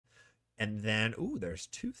And then, ooh, there's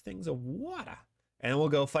 2 things of water. And we'll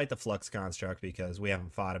go fight the Flux Construct because we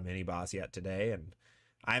haven't fought a mini-boss yet today, and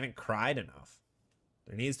I haven't cried enough.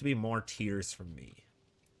 There needs to be more tears from me.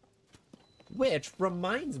 Which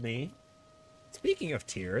reminds me, speaking of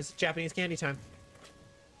tears, Japanese candy time.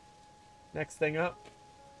 Next thing up.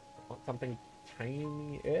 Want something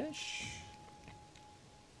tiny-ish?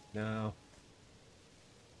 No.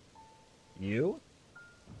 You?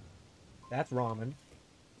 That's ramen.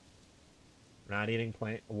 Not eating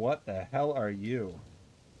plain. What the hell are you?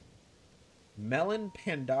 Melon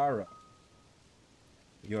Pandaro.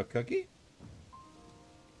 You a cookie?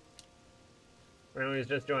 For anyone who's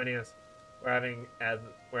just joining us, we're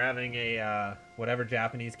having a whatever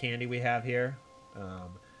Japanese candy we have here.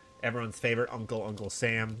 Everyone's favorite uncle, Uncle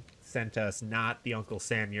Sam, sent us not the Uncle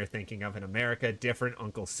Sam you're thinking of in America. Different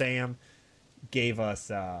Uncle Sam gave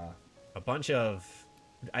us a bunch of,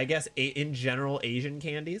 I guess, in general, Asian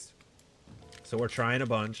candies. So we're trying a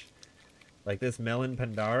bunch. Like this Melon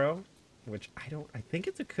Pandaro, which I think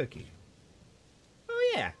it's a cookie.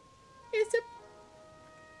 Oh yeah. It's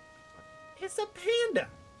a panda.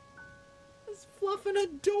 It's fluff and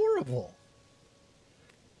adorable.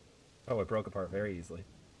 Oh, it broke apart very easily.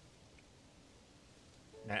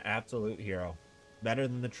 An absolute hero. Better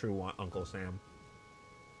than the true one, Uncle Sam.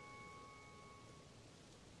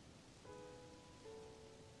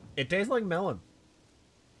 It tastes like melon.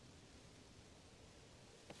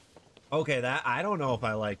 Okay, that I don't know if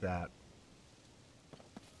I like that.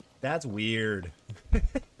 That's weird.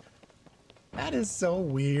 That is so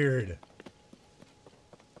weird.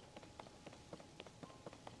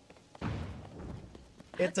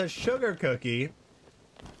 It's a sugar cookie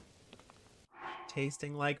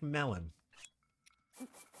tasting like melon.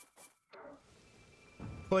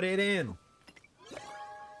 Put it in.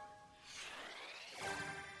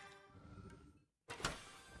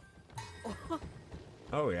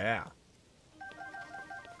 Oh yeah.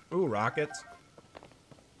 Ooh, rockets.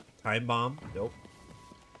 Time bomb. Nope.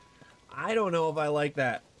 I don't know if I like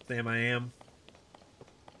that, Sam. I am.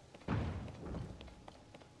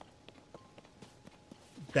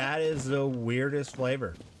 That is the weirdest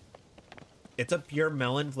flavor. It's a pure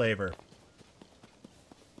melon flavor.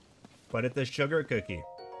 But it's a sugar cookie.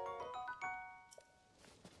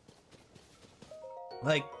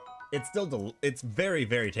 Like, it's still it's very,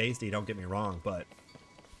 very tasty, don't get me wrong, but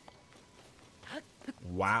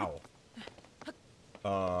wow.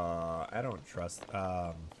 I don't trust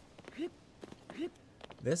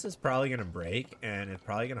this is probably gonna break and it's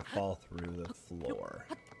probably gonna fall through the floor.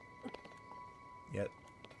 Yet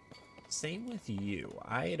same with you.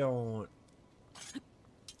 I don't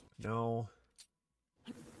know.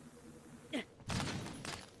 I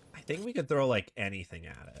think we could throw like anything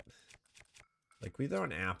at it. Like we throw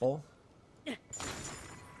an apple.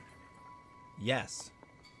 Yes.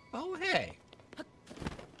 Oh hey.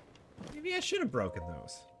 Maybe I should have broken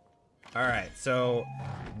those. Alright, so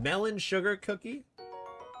melon sugar cookie.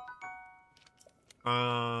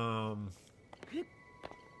 I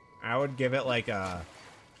would give it like a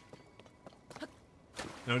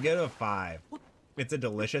I would give it a 5. It's a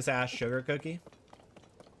delicious ass sugar cookie.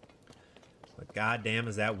 But goddamn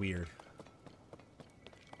is that weird.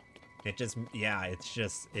 It just, yeah, it's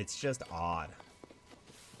just odd.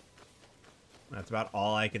 That's about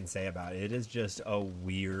all I can say about it. It is just a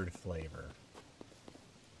weird flavor.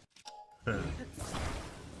 Huh.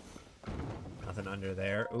 Nothing under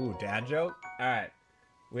there. Ooh, dad joke? Alright.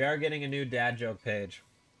 We are getting a new dad joke page.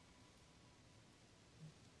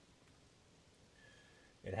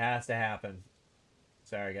 It has to happen.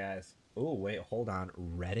 Sorry, guys. Ooh, wait, hold on.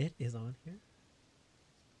 Reddit is on here?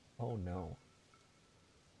 Oh, no.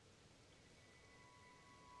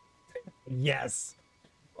 Yes!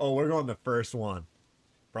 Oh, we're going the first one.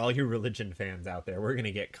 For all you religion fans out there, we're going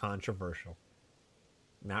to get controversial.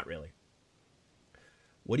 Not really.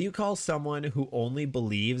 What do you call someone who only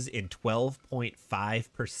believes in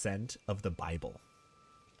 12.5% of the Bible?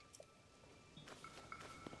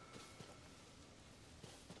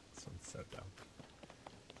 This one's so dumb.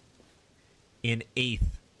 An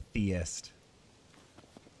atheist.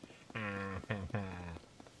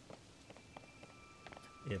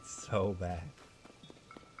 It's so bad.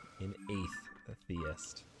 An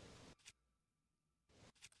atheist.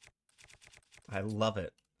 I love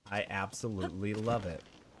it. I absolutely love it.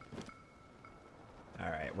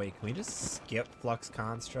 Alright, wait, can we just skip Flux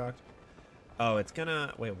Construct? Oh, it's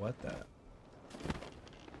gonna... Wait, what the...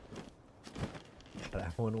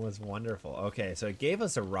 That one was wonderful. Okay, so it gave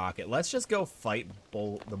us a rocket. Let's just go fight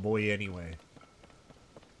the boy anyway.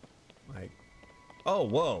 Like... Oh,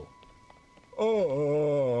 whoa.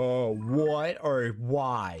 Oh, what or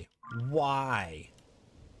why? Why?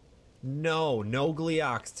 No, no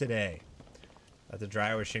Gleox today. The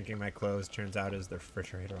dryer was shrinking my clothes. Turns out it was the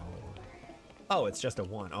refrigerator all over. Oh, it's just a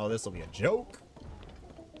 1. Oh, this will be a joke.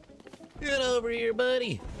 Get over here,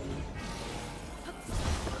 buddy.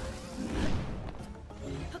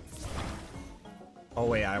 Oh,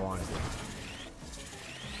 wait, I wanted it.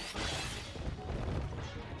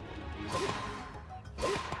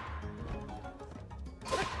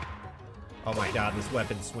 Oh my god, this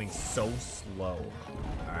weapon swings so slow.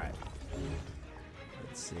 Alright.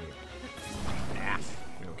 Let's see. Ah,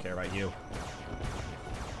 we don't care about you.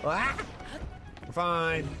 Ah! We're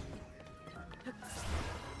fine.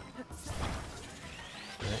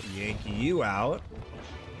 Yank you out.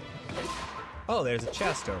 Oh, there's a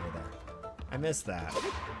chest over there. I missed that.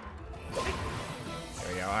 There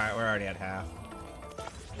we go. Alright, we're already at half.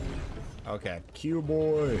 Okay. Q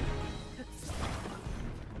boy.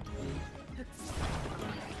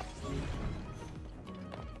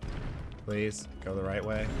 Please, go the right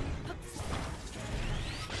way.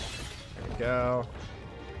 There we go.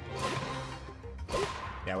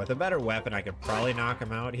 Yeah, with a better weapon, I could probably knock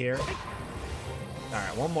him out here.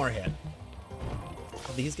 Alright, one more hit.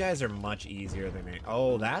 These guys are much easier than me.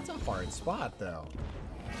 Oh, that's a hard spot, though.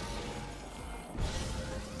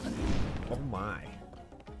 Oh, my.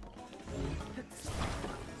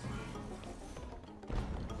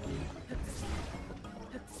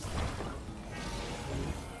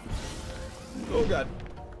 Oh, God.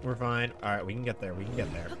 We're fine. All right, we can get there. We can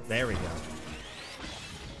get there. There we go.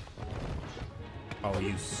 Oh,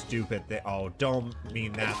 you stupid thing. Oh, don't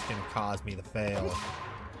mean that's going to cause me to fail.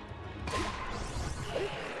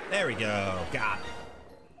 There we go. Got it.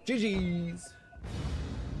 GG's.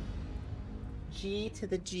 G to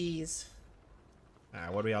the G's. All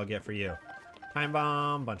right, what do we all get for you? Time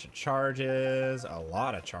bomb, bunch of charges, a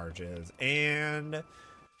lot of charges, and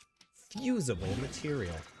fusible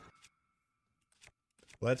material.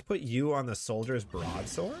 Let's put you on the soldier's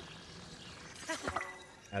broadsword.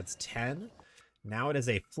 That's 10. Now it is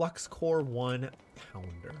a flux core 1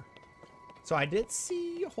 pounder. So I did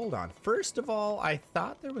see, hold on. First of all, I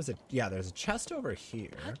thought there was a, yeah, there's a chest over here.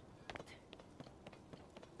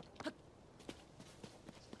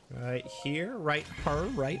 Right here, right her,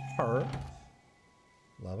 right her.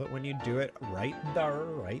 Love it when you do it right there,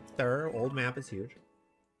 right there. Old map is huge.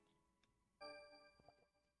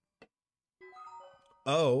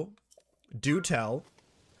 Oh, do tell.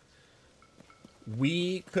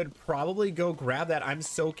 We could probably go grab that. I'm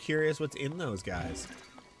so curious what's in those guys.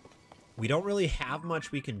 We don't really have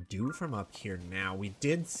much we can do from up here now. We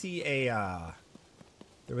did see a,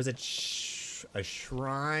 there was a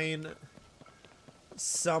shrine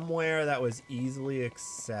somewhere that was easily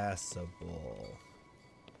accessible.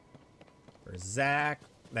 For Zach,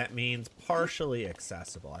 that means partially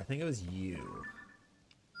accessible. I think it was you.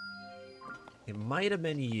 It might have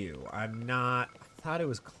been you. I'm not, I thought it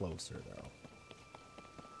was closer though.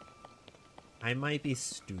 I might be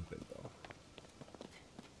stupid though.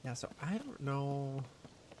 Yeah, so I don't know.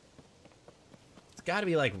 It's got to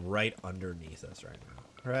be like right underneath us right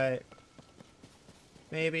now, right?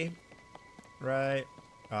 Maybe. Right.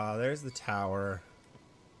 There's the tower.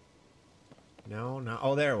 No, no.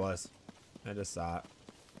 Oh, there it was. I just saw it.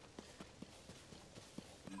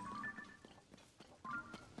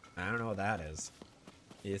 I don't know what that is.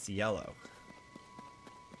 It's yellow.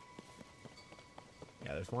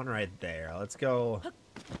 Yeah, there's one right there. Let's go.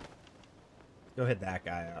 Go hit that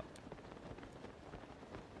guy up.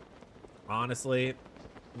 Honestly,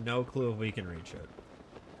 no clue if we can reach it.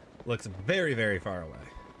 Looks very, very far away.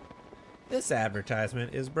 This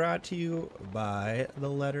advertisement is brought to you by the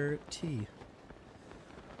letter T.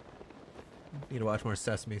 Need to watch more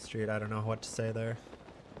Sesame Street. I don't know what to say there.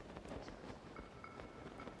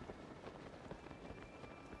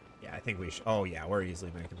 Yeah, I think we should. Oh, yeah, we're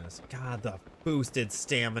easily making this. God, the boosted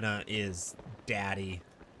stamina is daddy.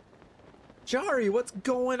 Jari, what's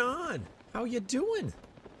going on? How you doing?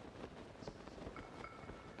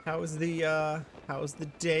 How's the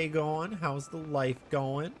day going? How's the life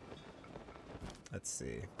going? Let's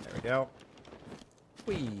see. There we go.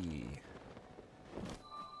 Whee.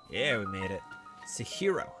 Yeah, we made it.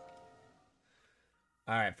 Sahiro.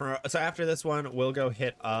 All right, so after this one, we'll go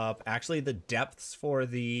hit up actually the depths for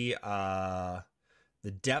the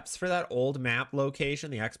depths for that old map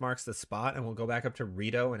location. The X marks the spot, and we'll go back up to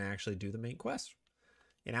Rito and actually do the main quest.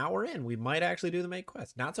 An hour in, we might actually do the main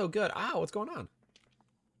quest. Not so good. Ah, what's going on?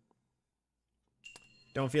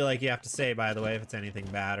 Don't feel like you have to say, by the way, if it's anything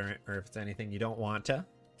bad or if it's anything you don't want to.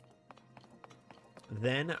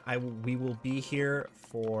 Then we will be here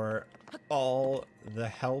for all the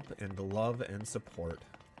help and the love and support.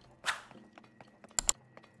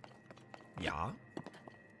 Yeah.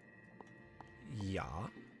 Yeah.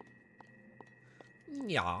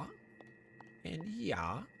 Yeah. And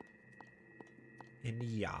yeah. And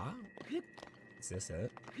yeah. Is this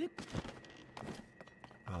it?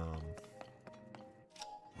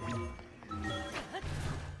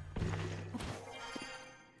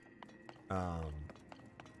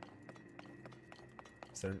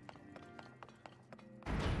 Is there...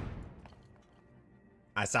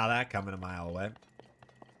 I saw that coming a mile away.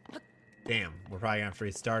 Damn, we're probably gonna have to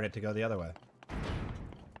restart it to go the other way.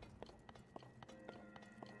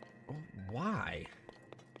 Why?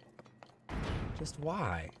 Just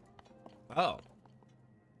why? Oh.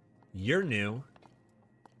 You're new.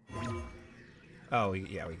 Oh,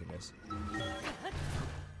 yeah, we can just...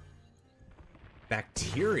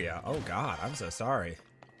 Bacteria? Oh god, I'm so sorry.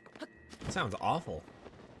 That sounds awful.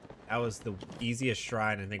 That was the easiest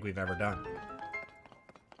shrine I think we've ever done.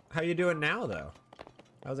 How you doing now, though?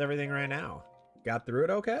 How's everything right now? Got through it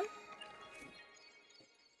okay?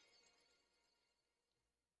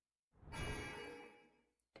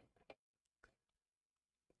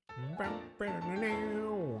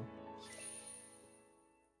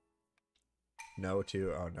 No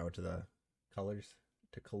to, oh no to the colors,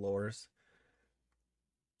 to colors.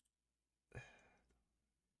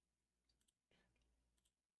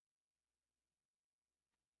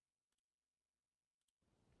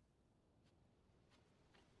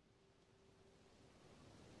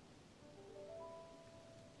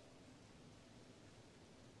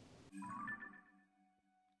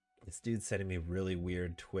 This dude's sending me really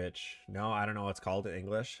weird Twitch. No, I don't know what's called in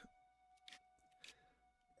English.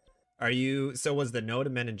 Are you, so was the no to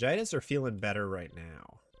meningitis or feeling better right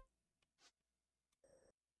now?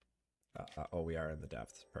 Oh, we are in the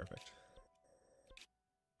depths. Perfect.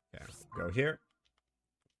 Yeah, go here.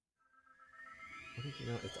 What did you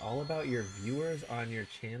know? It's all about your viewers on your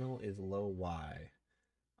channel is low Y.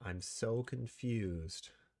 I'm so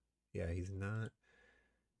confused. Yeah, he's not.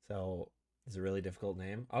 So, it's a really difficult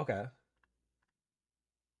name. Okay.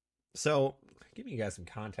 So, giving you guys some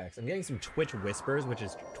context, I'm getting some Twitch whispers, which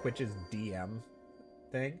is Twitch's DM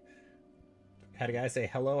thing. Had a guy say,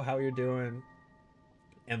 hello, how you're doing?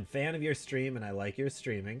 Am fan of your stream and I like your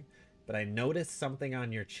streaming, but I noticed something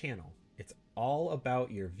on your channel. It's all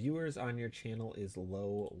about your viewers on your channel is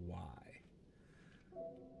low Y.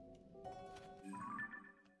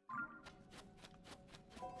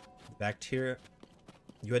 Bacteria.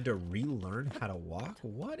 You had to relearn how to walk?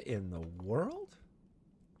 What in the world?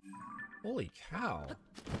 Holy cow.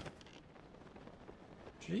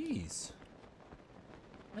 Jeez.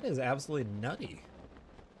 That is absolutely nutty.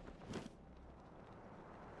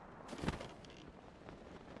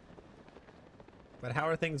 But how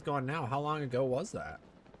are things going now? How long ago was that?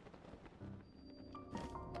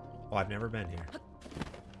 Oh, I've never been here.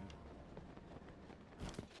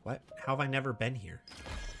 What? How have I never been here?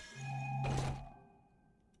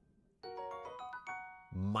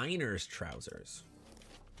 Miner's trousers.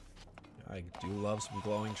 I do love some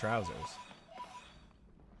glowing trousers.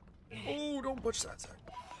 Oh, don't push that side.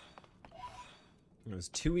 It was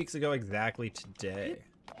 2 weeks ago exactly today.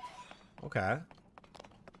 Okay.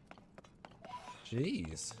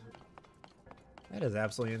 Jeez. That is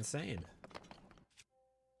absolutely insane.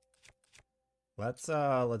 Let's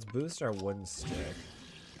boost our wooden stick.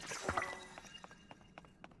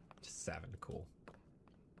 7, cool.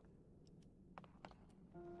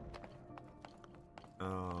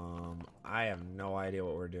 I have no idea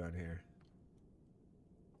what we're doing here.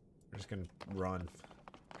 We're just gonna run.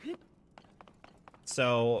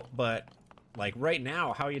 So, but, like, right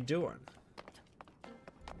now, how you doing?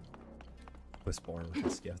 Was born with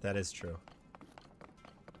this gift. That is true.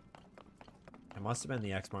 It must have been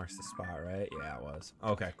the X marks the spot, right? Yeah, it was.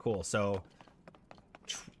 Okay, cool. So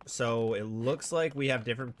it looks like we have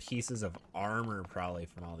different pieces of armor probably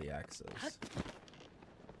from all the X's.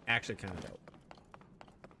 Actually, kind of dope.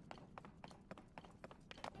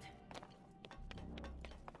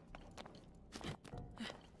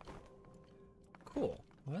 Cool.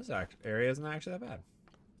 Well, this area isn't actually that bad.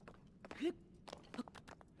 Let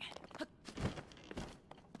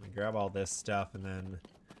me grab all this stuff, and then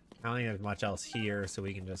I don't think there's much else here, so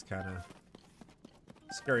we can just kind of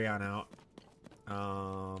scurry on out.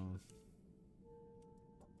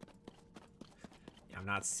 Yeah, I'm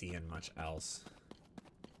not seeing much else.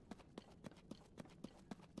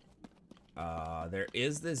 There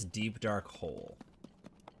is this deep dark hole.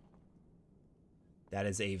 That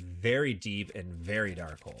is a very deep and very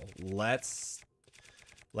dark hole. Let's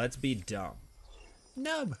be dumb.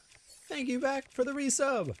 Nub, thank you back for the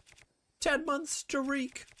resub. 10 months to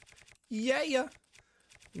Reek. Yeah.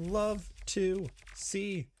 Love to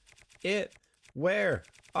see it? Where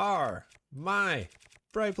are my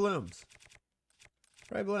bright blooms?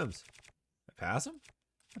 Bright blooms. I pass them?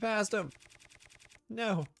 I passed them.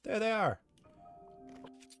 No, there they are.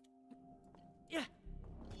 Yeah.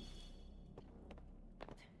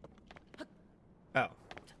 Oh,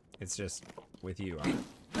 it's just with you on it.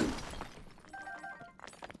 Don't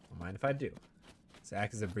mind if I do.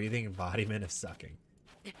 Zach is a breathing embodiment of sucking.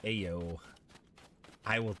 Hey yo.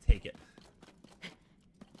 I will take it.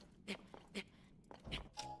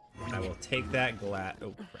 I will take that glad.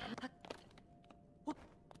 Oh crap.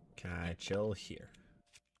 Can I chill here?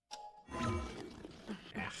 Ah.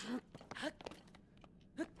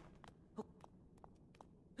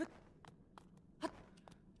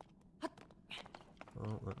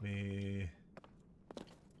 Well, let me.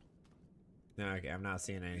 No, okay, I'm not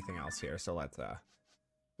seeing anything else here, so let's we'll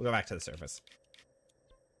go back to the surface.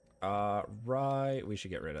 Right, we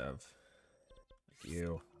should get rid of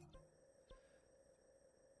you.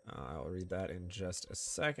 I'll read that in just a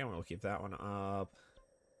second. We'll keep that one up.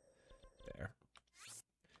 There.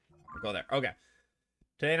 We'll go there. Okay.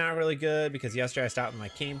 Today not really good because yesterday I stopped with my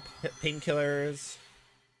painkillers.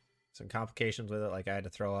 Some complications with it, like I had to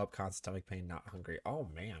throw up, constant stomach pain, not hungry. Oh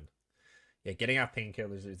man. Yeah, getting off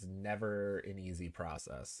painkillers is never an easy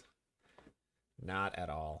process. Not at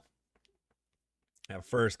all. The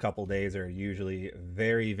first couple days are usually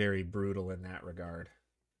very, very brutal in that regard.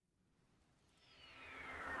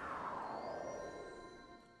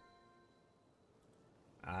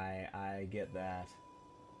 I get that.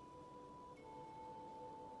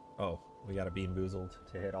 Oh, we got a Bean Boozled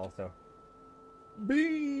to hit also.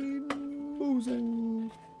 Bean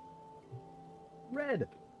Boozled. Red.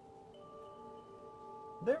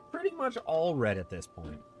 They're pretty much all red at this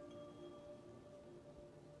point.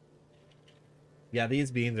 Yeah,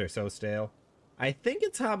 these beans are so stale. I think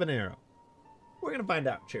it's habanero. We're gonna find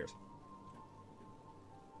out. Cheers.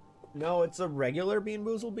 No, it's a regular Bean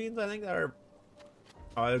Boozled beans, I think, that are...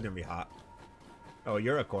 Oh, they're gonna be hot. Oh,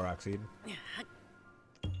 you're a Korok seed.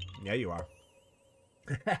 Yeah, you are.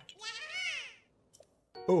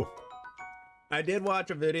 Ooh. I did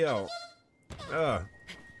watch a video. You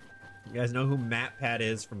guys know who MatPat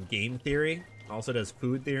is from Game Theory? Also does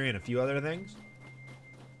Food Theory and a few other things.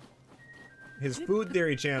 His Food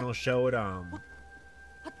Theory channel showed, Oh,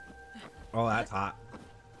 that's hot.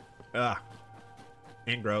 Ugh.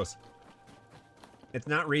 And gross. It's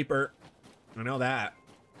not Reaper. I know that.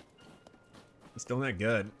 It's still not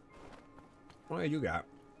good. What do you got?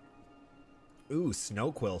 Ooh,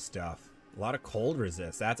 snow quill stuff. A lot of cold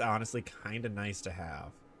resist. That's honestly kind of nice to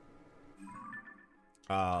have.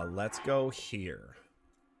 Let's go here.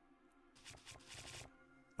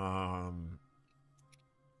 I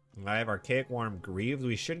have Archaic Worm Greaves.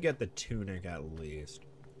 We should get the tunic at least.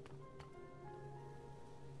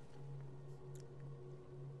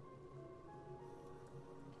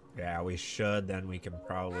 Yeah, we should. Then we can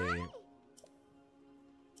probably...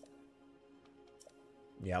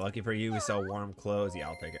 Yeah, lucky for you, we sell warm clothes. Yeah,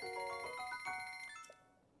 I'll take it.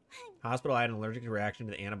 Hospital, I had an allergic reaction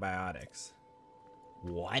to the antibiotics.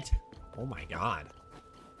 What? Oh my god.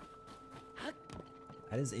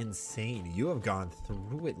 That is insane. You have gone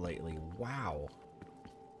through it lately. Wow.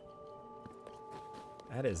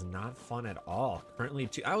 That is not fun at all. Currently,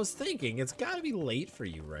 I was thinking, it's gotta be late for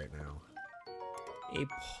you right now. A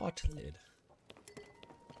pot lid.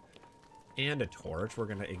 And a torch. We're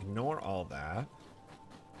gonna ignore all that.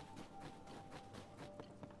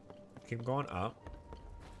 Keep going up.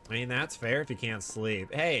 I mean, that's fair if you can't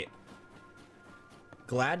sleep. Hey,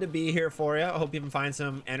 glad to be here for you. I hope you can find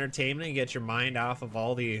some entertainment and get your mind off of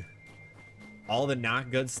all the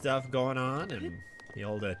not good stuff going on and be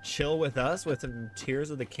able to chill with us with some Tears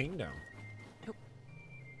of the Kingdom.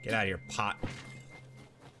 Get out of here, pot.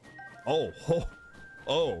 Oh,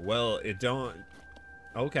 well, it don't...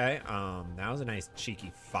 Okay, that was a nice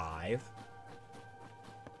cheeky 5.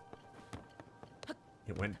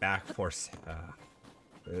 It went back for...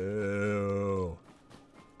 Ooh.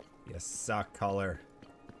 You suck, color.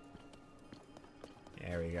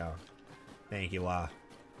 There we go. Thank you, La.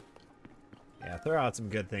 Yeah, throw out some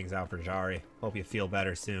good things out for Jari. Hope you feel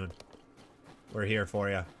better soon. We're here for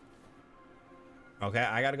you. Okay,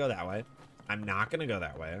 I gotta go that way. I'm not gonna go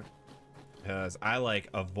that way. Because I like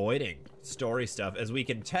avoiding story stuff. As we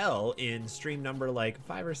can tell in stream number like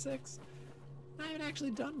 5 or 6. I haven't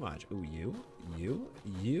actually done much. Ooh, you.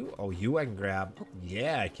 Oh, you I can grab.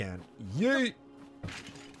 Yeah, I can. Yeet!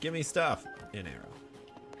 Give me stuff. An arrow.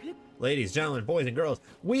 Ladies, gentlemen, boys, and girls,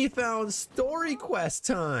 we found story quest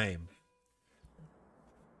time.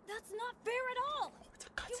 That's not fair at all. It's a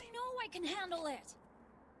cutscene. You know I can handle it.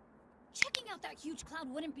 Checking out thought that huge cloud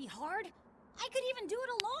wouldn't be hard. I could even do it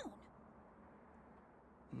alone.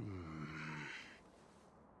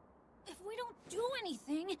 If we don't do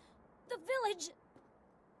anything, the village...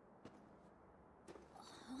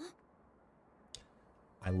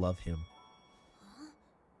 I love him. Huh?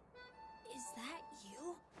 Is that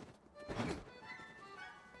you?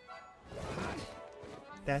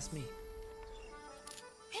 That's me.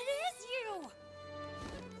 It is you!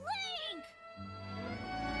 Link!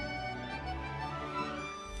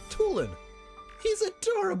 Tulin! He's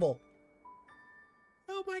adorable!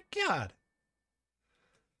 Oh my god.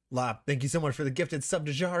 Lop, thank you so much for the gifted sub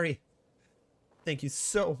to Jari. Thank you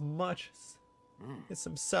so much. Get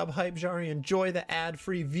some sub hype, Jari. Enjoy the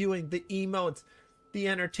ad-free viewing, the emotes, the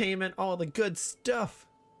entertainment, all the good stuff.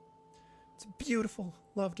 It's beautiful.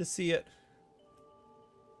 Love to see it.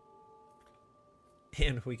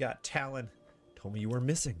 And we got Talon. Told me you were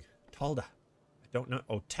missing. Talda. I don't know.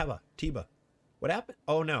 Oh, Tiba. What happened?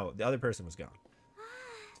 Oh no, the other person was gone.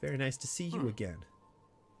 It's very nice to see you again.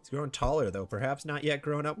 He's growing taller though. Perhaps not yet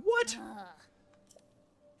grown up. What?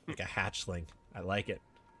 Like a hatchling. I like it.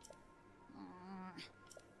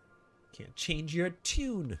 Can't change your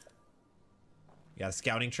tune. You got a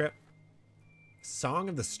scouting trip? Song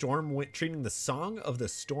of the Storm Wind, treating the Song of the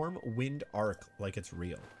Storm Wind Arc like it's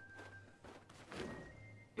real.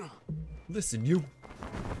 Listen, you.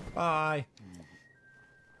 Bye.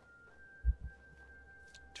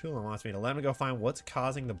 Tulin wants me to let him go find what's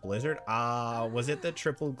causing the blizzard. Was it the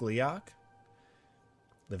triple Gleeok?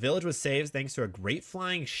 The village was saved thanks to a great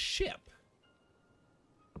flying ship.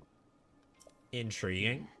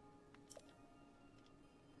 Intriguing.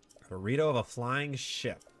 A Rito of a flying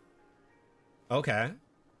ship. Okay.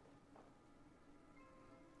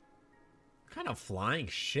 What kind of flying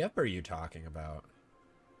ship are you talking about?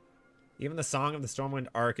 Even the Song of the Stormwind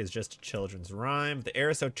Arc is just a children's rhyme. The air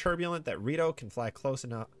is so turbulent that Rito can fly close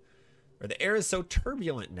enough. Or the air is so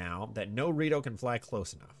turbulent now that no Rito can fly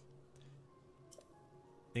close enough.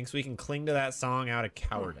 Thinks we can cling to that song out of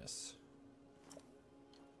cowardice.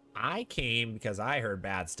 I came because I heard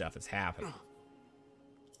bad stuff is happening.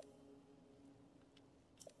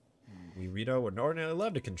 We Rito would ordinarily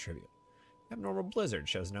love to contribute. Abnormal blizzard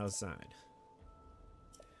shows no sign.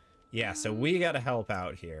 Yeah, so we gotta help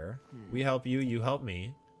out here. We help you, you help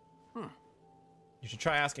me. You should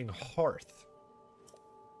try asking Hearth.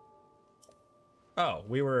 Oh,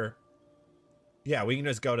 we were... Yeah, we can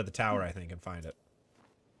just go to the tower, I think, and find it.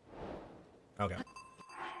 Okay.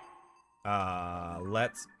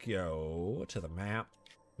 Let's go to the map.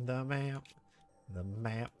 The map. The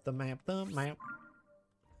map, the map, the map.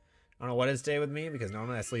 I don't know what is today with me, because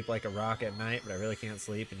normally I sleep like a rock at night, but I really can't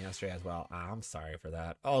sleep, and yesterday as well. I'm sorry for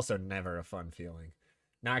that. Also, never a fun feeling.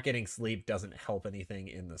 Not getting sleep doesn't help anything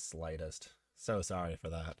in the slightest. So sorry for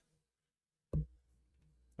that.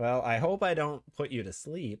 Well, I hope I don't put you to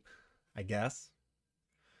sleep, I guess.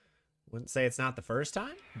 Wouldn't say it's not the first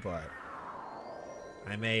time, but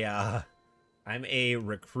I'm a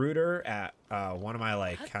recruiter at one of my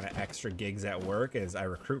like kind of extra gigs at work is I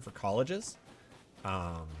recruit for colleges.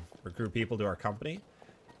 Recruit people to our company,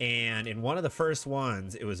 and in one of the first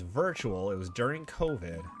ones, it was virtual, it was during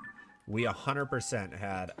COVID. We 100%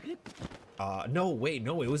 had no,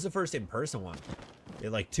 it was the first in-person one.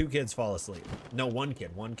 It, like 2 kids fall asleep. No, one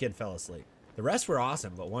kid fell asleep. The rest were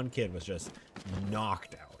awesome, but one kid was just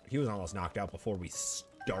knocked out. He was almost knocked out before we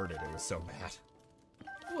started. It was so bad.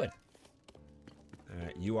 Good.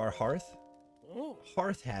 You are Hearth?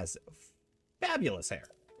 Hearth has fabulous hair.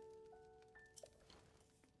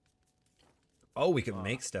 Oh, we can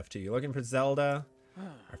make stuff too. You're looking for Zelda.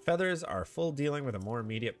 Our feathers are full dealing with a more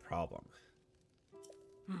immediate problem.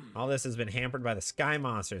 All this has been hampered by the sky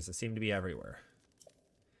monsters that seem to be everywhere.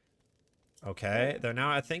 Okay, though now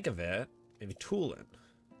I think of it, maybe Tulin.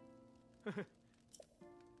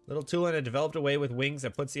 Little Tulin had developed a way with wings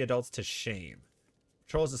that puts the adults to shame.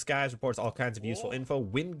 Patrols the skies, reports all kinds of useful info.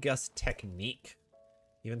 Wind gust technique.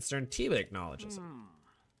 Even Stern Tiba acknowledges it.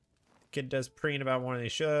 Kid does preen about more than he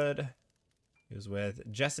should. He was with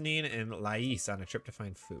Jessanine and Lais on a trip to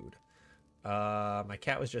find food. My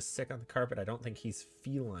cat was just sick on the carpet. I don't think he's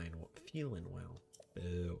feeling well.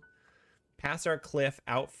 Boo. Past our cliff,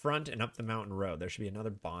 out front, and up the mountain road. There should be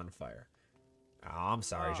another bonfire. Oh, I'm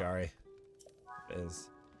sorry, Jari. It is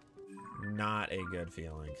not a good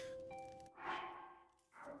feeling.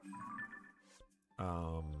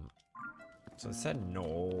 So it said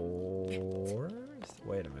north.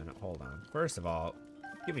 Wait a minute, hold on. First of all,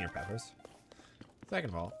 give me your peppers.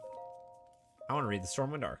 Second of all, I want to read the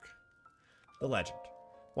Stormwind Arc. The legend.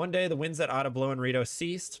 One day, the winds that ought to blow in Rito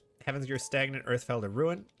ceased. Heavens grew stagnant, earth fell to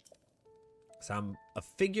ruin. Some a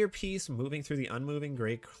figure piece moving through the unmoving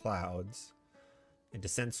gray clouds and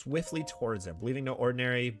descends swiftly towards them. Believing no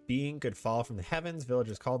ordinary being could fall from the heavens,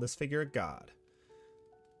 villagers called this figure a god,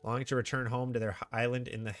 longing to return home to their island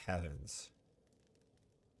in the heavens.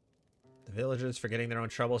 The villagers, forgetting their own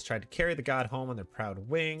troubles, tried to carry the god home on their proud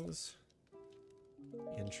wings.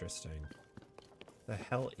 Interesting. The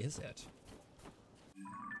hell is it?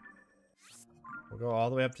 We'll go all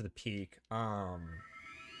the way up to the peak.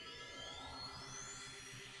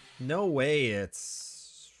 No way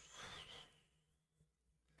it's...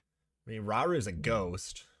 I mean, Raru's a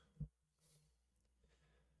ghost.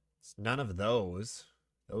 It's none of those.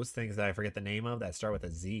 Those things that I forget the name of that start with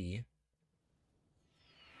a Z.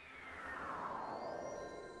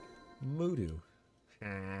 Moodoo.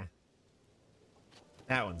 Ah.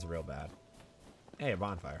 That one's real bad. Hey, a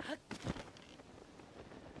bonfire.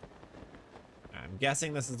 I'm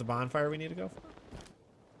guessing this is the bonfire we need to go for.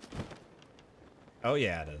 Oh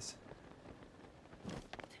yeah, it is.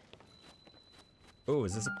 Oh,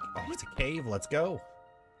 is this a... Oh, it's a cave. Let's go.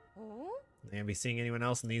 Not gonna be seeing anyone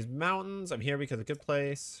else in these mountains. I'm here because it's a good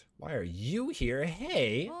place. Why are you here?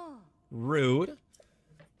 Hey. Rude.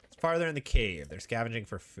 It's farther in the cave. They're scavenging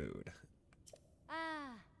for food.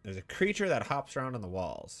 There's a creature that hops around on the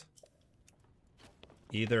walls.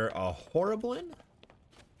 Either a Horriblin.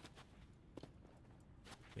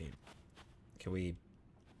 I mean, can we...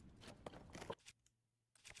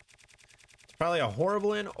 It's probably a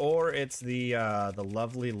Horriblin, or it's the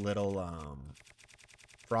lovely little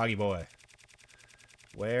froggy boy.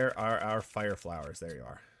 Where are our fire flowers? There you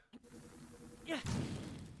are. Yeah.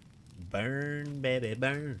 Burn, baby,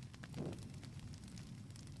 burn.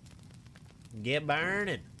 Get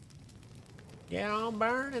burning. Get on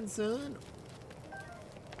burning, son.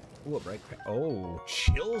 Ooh, a bright crack. Oh,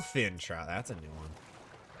 Chillfin trout. That's a new one.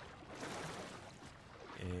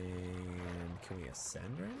 And can we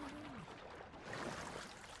ascend right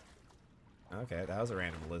now? Okay, that was a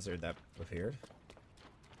random lizard that appeared.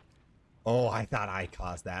 Oh, I thought I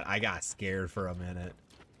caused that. I got scared for a minute.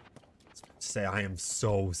 Say I am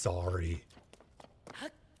so sorry.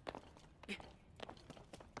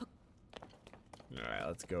 Alright,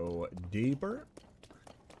 let's go deeper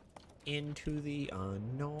into the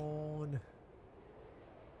unknown.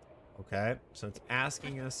 Okay, so it's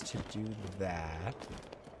asking us to do that.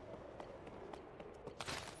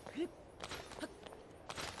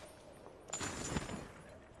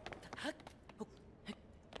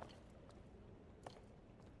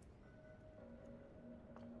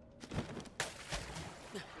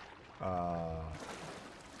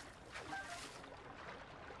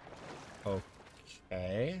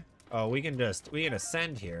 Okay. Oh, we can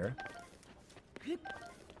ascend here.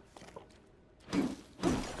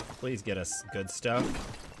 Please get us good stuff.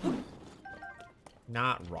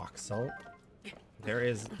 Not rock salt. There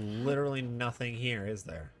is literally nothing here, is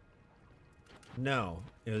there? No,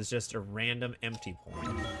 it was just a random empty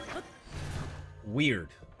point. Weird.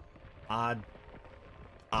 Odd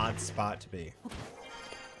spot to be.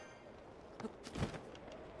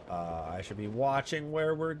 I should be watching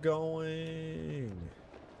where we're going.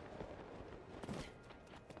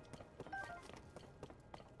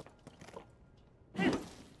 There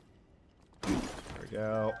we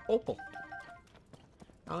go. Opal.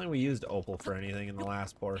 I don't think we used opal for anything in the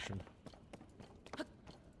last portion.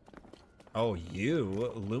 Oh,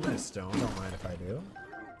 you? Luminous stone. Don't mind if I do.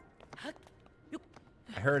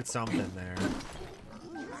 I heard something there.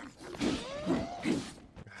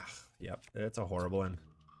 Yep, it's a horrible one.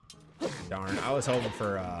 Darn, I was hoping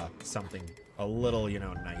for something a little, you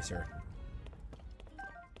know, nicer.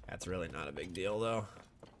 That's really not a big deal, though.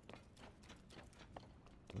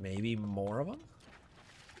 Maybe more of them?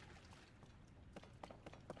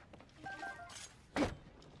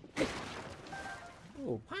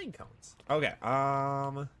 Ooh, pine cones. Okay,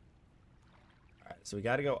 alright, so we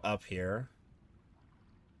gotta go up here.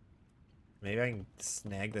 Maybe I can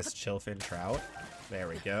snag this chillfin trout. There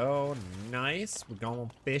we go. Nice. We're going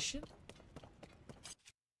fishing.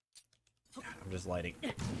 I'm just lighting.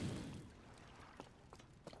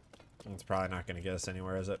 It's probably not going to get us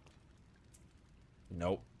anywhere, is it?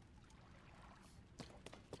 Nope.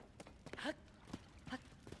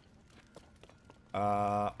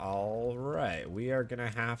 Alright. We are going to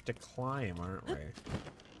have to climb, aren't we?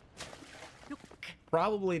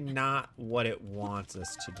 Probably not what it wants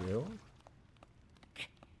us to do.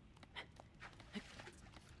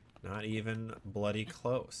 Not even bloody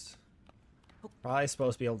close. Probably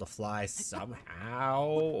supposed to be able to fly somehow.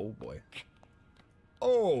 Oh boy.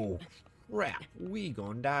 Oh crap. We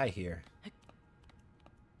gonna die here.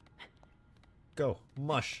 Go.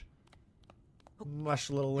 Mush.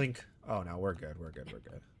 Mush, little Link. Oh, no, we're good. We're good. We're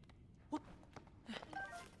good.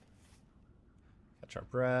 Catch our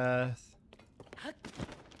breath.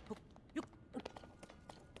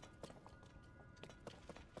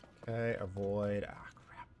 Okay, avoid. Ah,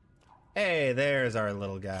 crap. Hey, there's our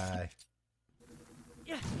little guy.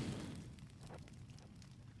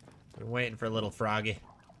 Been waiting for little Froggy.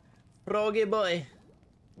 Froggy boy.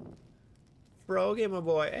 Froggy, my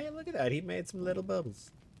boy. Hey, look at that. He made some little bubbles.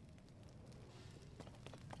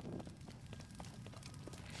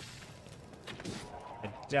 I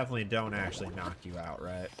definitely don't actually knock you out,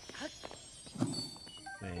 right?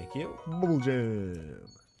 Thank you. Bubble jam.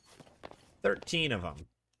 13 of them.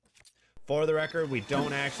 For the record, we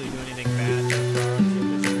don't actually do anything bad to the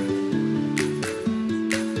frogs.